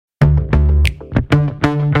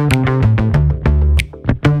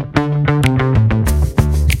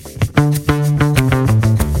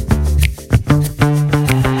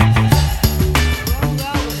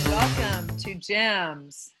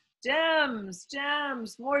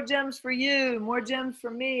gems, more gems for you, more gems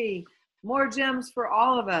for me, more gems for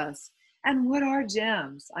all of us. And what are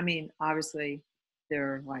gems? I mean, obviously,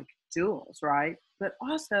 they're like jewels, right? But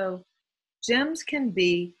also, gems can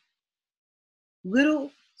be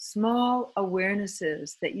little small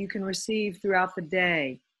awarenesses that you can receive throughout the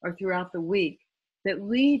day or throughout the week that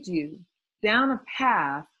lead you down a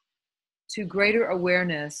path to greater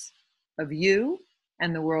awareness of you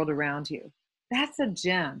and the world around you. That's a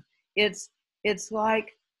gem. It's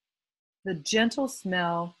like the gentle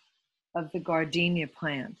smell of the gardenia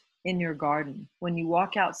plant in your garden. When you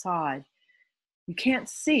walk outside, you can't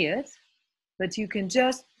see it, but you can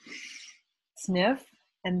just sniff,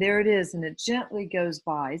 and there it is, and it gently goes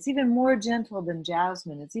by. It's even more gentle than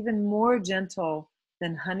jasmine. It's even more gentle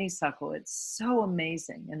than honeysuckle. It's so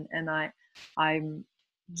amazing. And I'm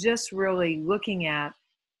just really looking at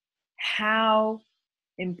how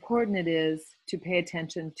important it is to pay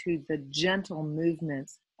attention to the gentle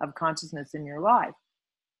movements of consciousness in your life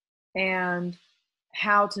and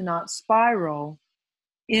how to not spiral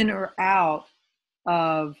in or out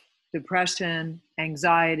of depression,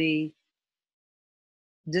 anxiety,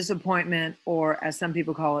 disappointment, or as some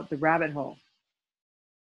people call it, the rabbit hole.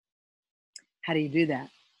 How do you do that?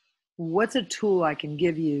 What's a tool I can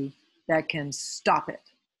give you that can stop it?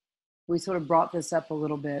 We sort of brought this up a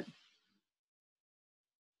little bit.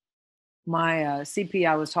 My CP,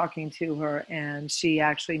 I was talking to her, and she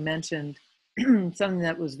actually mentioned something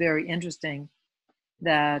that was very interesting,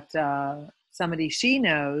 that somebody she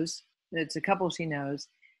knows, it's a couple she knows,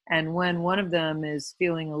 and when one of them is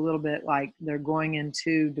feeling a little bit like they're going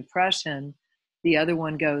into depression, the other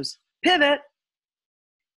one goes, pivot.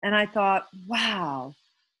 And I thought, wow,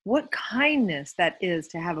 what kindness that is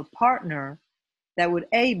to have a partner that would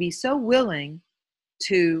be so willing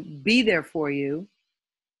to be there for you,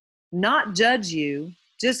 not judge you,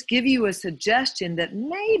 just give you a suggestion that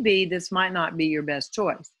maybe this might not be your best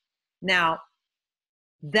choice. Now,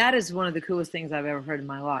 that is one of the coolest things I've ever heard in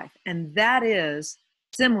my life. And that is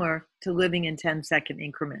similar to living in 10-second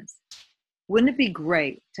increments. Wouldn't it be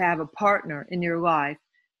great to have a partner in your life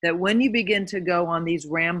that when you begin to go on these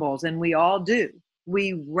rambles, and we all do,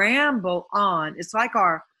 we ramble on, it's like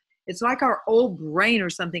our old brain or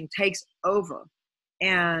something takes over.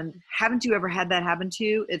 And haven't you ever had that happen to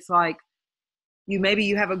you? It's like maybe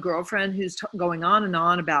you have a girlfriend who's going on and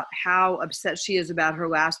on about how upset she is about her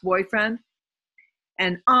last boyfriend,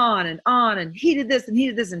 and on, and he did this,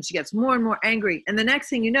 and she gets more and more angry. And the next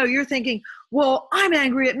thing you know, you're thinking, well, I'm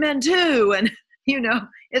angry at men too. And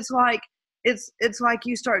it's like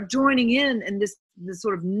you start joining in this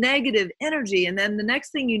sort of negative energy. And then the next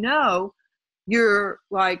thing you know, you're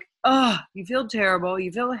like, oh, you feel terrible.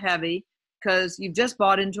 You feel heavy because you've just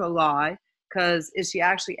bought into a lie. Because is she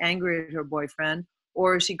actually angry at her boyfriend,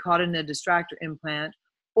 or is she caught in a distractor implant,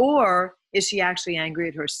 or is she actually angry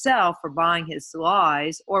at herself for buying his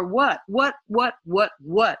lies, or what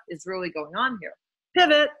is really going on here?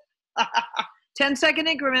 Pivot. 10-second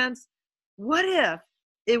increments. What if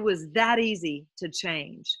it was that easy to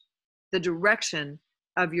change the direction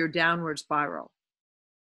of your downward spiral?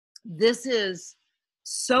 This is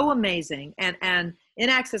so amazing. And in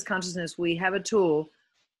Access Consciousness, we have a tool,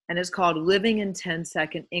 and it's called Living in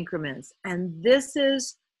 10-Second Increments. And this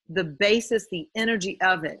is the basis, the energy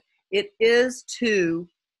of it. It is to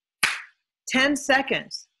 10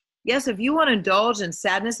 seconds. Yes, if you want to indulge in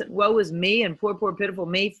sadness and woe is me and poor, poor, pitiful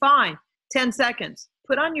me, fine. 10 seconds.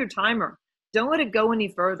 Put on your timer. Don't let it go any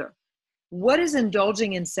further. What is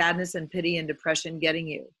indulging in sadness and pity and depression getting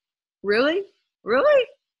you? Really? Really?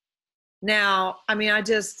 Now, I mean,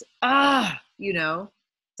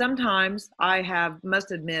 sometimes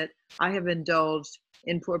must admit, I have indulged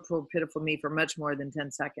in poor, poor, pitiful me for much more than 10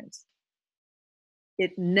 seconds.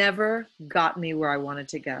 It never got me where I wanted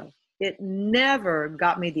to go. It never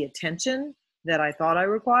got me the attention that I thought I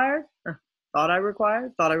required.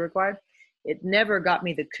 It never got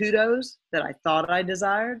me the kudos that I thought I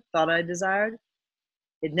desired.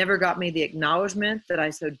 It never got me the acknowledgement that I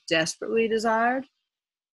so desperately desired.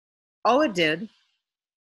 All it did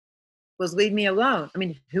was leave me alone. I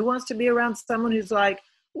mean, who wants to be around someone who's like,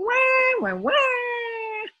 wah, wah, wah.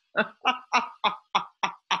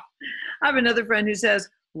 I have another friend who says,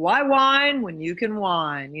 why whine when you can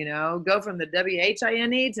whine? Go from the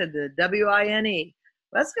WHINE to the WINE.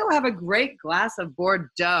 Let's go have a great glass of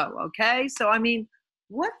Bordeaux, okay? So, I mean,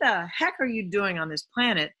 what the heck are you doing on this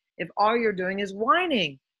planet if all you're doing is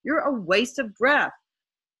whining? You're a waste of breath.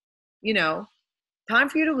 Time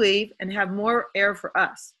for you to leave and have more air for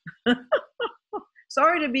us.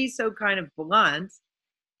 Sorry to be so kind of blunt,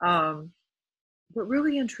 but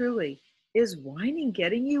really and truly, Is whining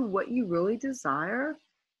getting you what you really desire?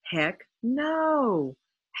 Heck no.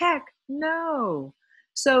 Heck no.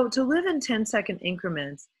 So to live in 10-second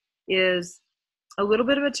increments is a little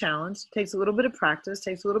bit of a challenge, takes a little bit of practice,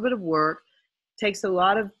 takes a little bit of work, takes a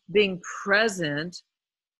lot of being present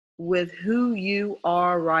with who you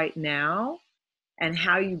are right now and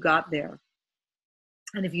how you got there.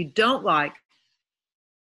 And if you don't like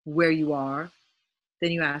where you are,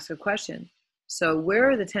 then you ask a question. So where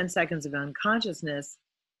are the 10 seconds of unconsciousness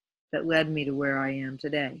that led me to where I am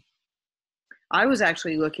today? I was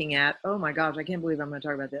actually looking at, oh my gosh, I can't believe I'm going to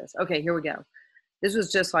talk about this. Okay, here we go. This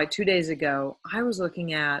was just like 2 days ago. I was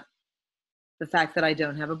looking at the fact that I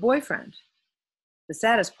don't have a boyfriend. The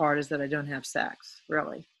saddest part is that I don't have sex,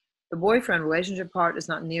 really. The boyfriend relationship part is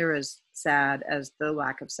not near as sad as the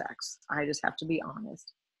lack of sex. I just have to be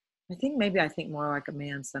honest. I think more like a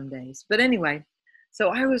man some days. But anyway,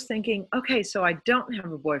 so I was thinking, okay, so I don't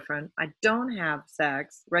have a boyfriend. I don't have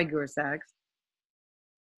sex, regular sex.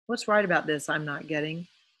 What's right about this I'm not getting?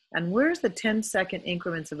 And where's the 10-second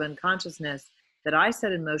increments of unconsciousness that I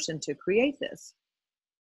set in motion to create this?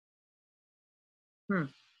 If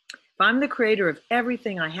I'm the creator of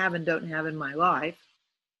everything I have and don't have in my life,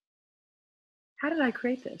 how did I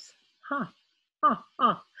create this?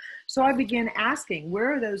 So I began asking,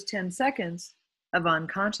 where are those 10 seconds of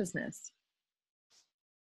unconsciousness?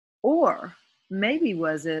 Or maybe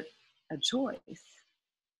was it a choice?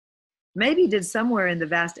 Maybe did somewhere in the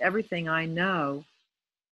vast everything I know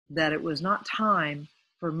that it was not time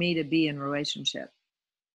for me to be in relationship.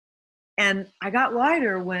 And I got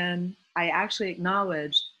lighter when I actually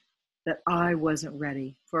acknowledged that I wasn't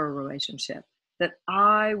ready for a relationship, that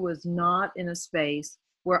I was not in a space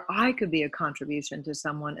where I could be a contribution to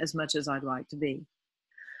someone as much as I'd like to be.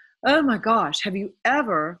 Oh my gosh, have you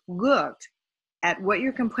ever looked at what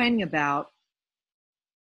you're complaining about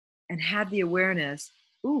and had the awareness,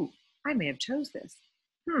 ooh, I may have chose this.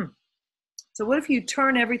 So what if you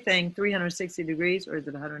turn everything 360 degrees, or is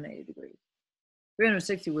it 180 degrees?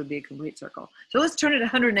 360 would be a complete circle. So let's turn it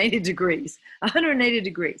 180 degrees, 180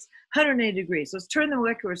 degrees, 180 degrees. Let's turn the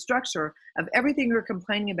molecular structure of everything you're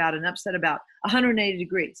complaining about and upset about 180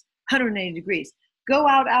 degrees, 180 degrees. Go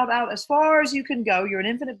out, as far as you can go. You're an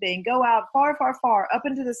infinite being. Go out far, far, far, up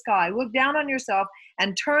into the sky. Look down on yourself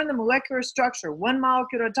and turn the molecular structure one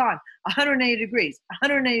molecule at a time, 180 degrees,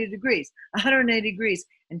 180 degrees, 180 degrees.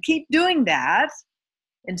 And keep doing that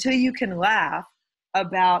until you can laugh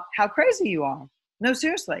about how crazy you are. No,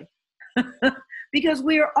 seriously. Because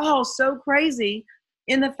we are all so crazy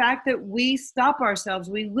in the fact that we stop ourselves,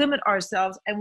 we limit ourselves, and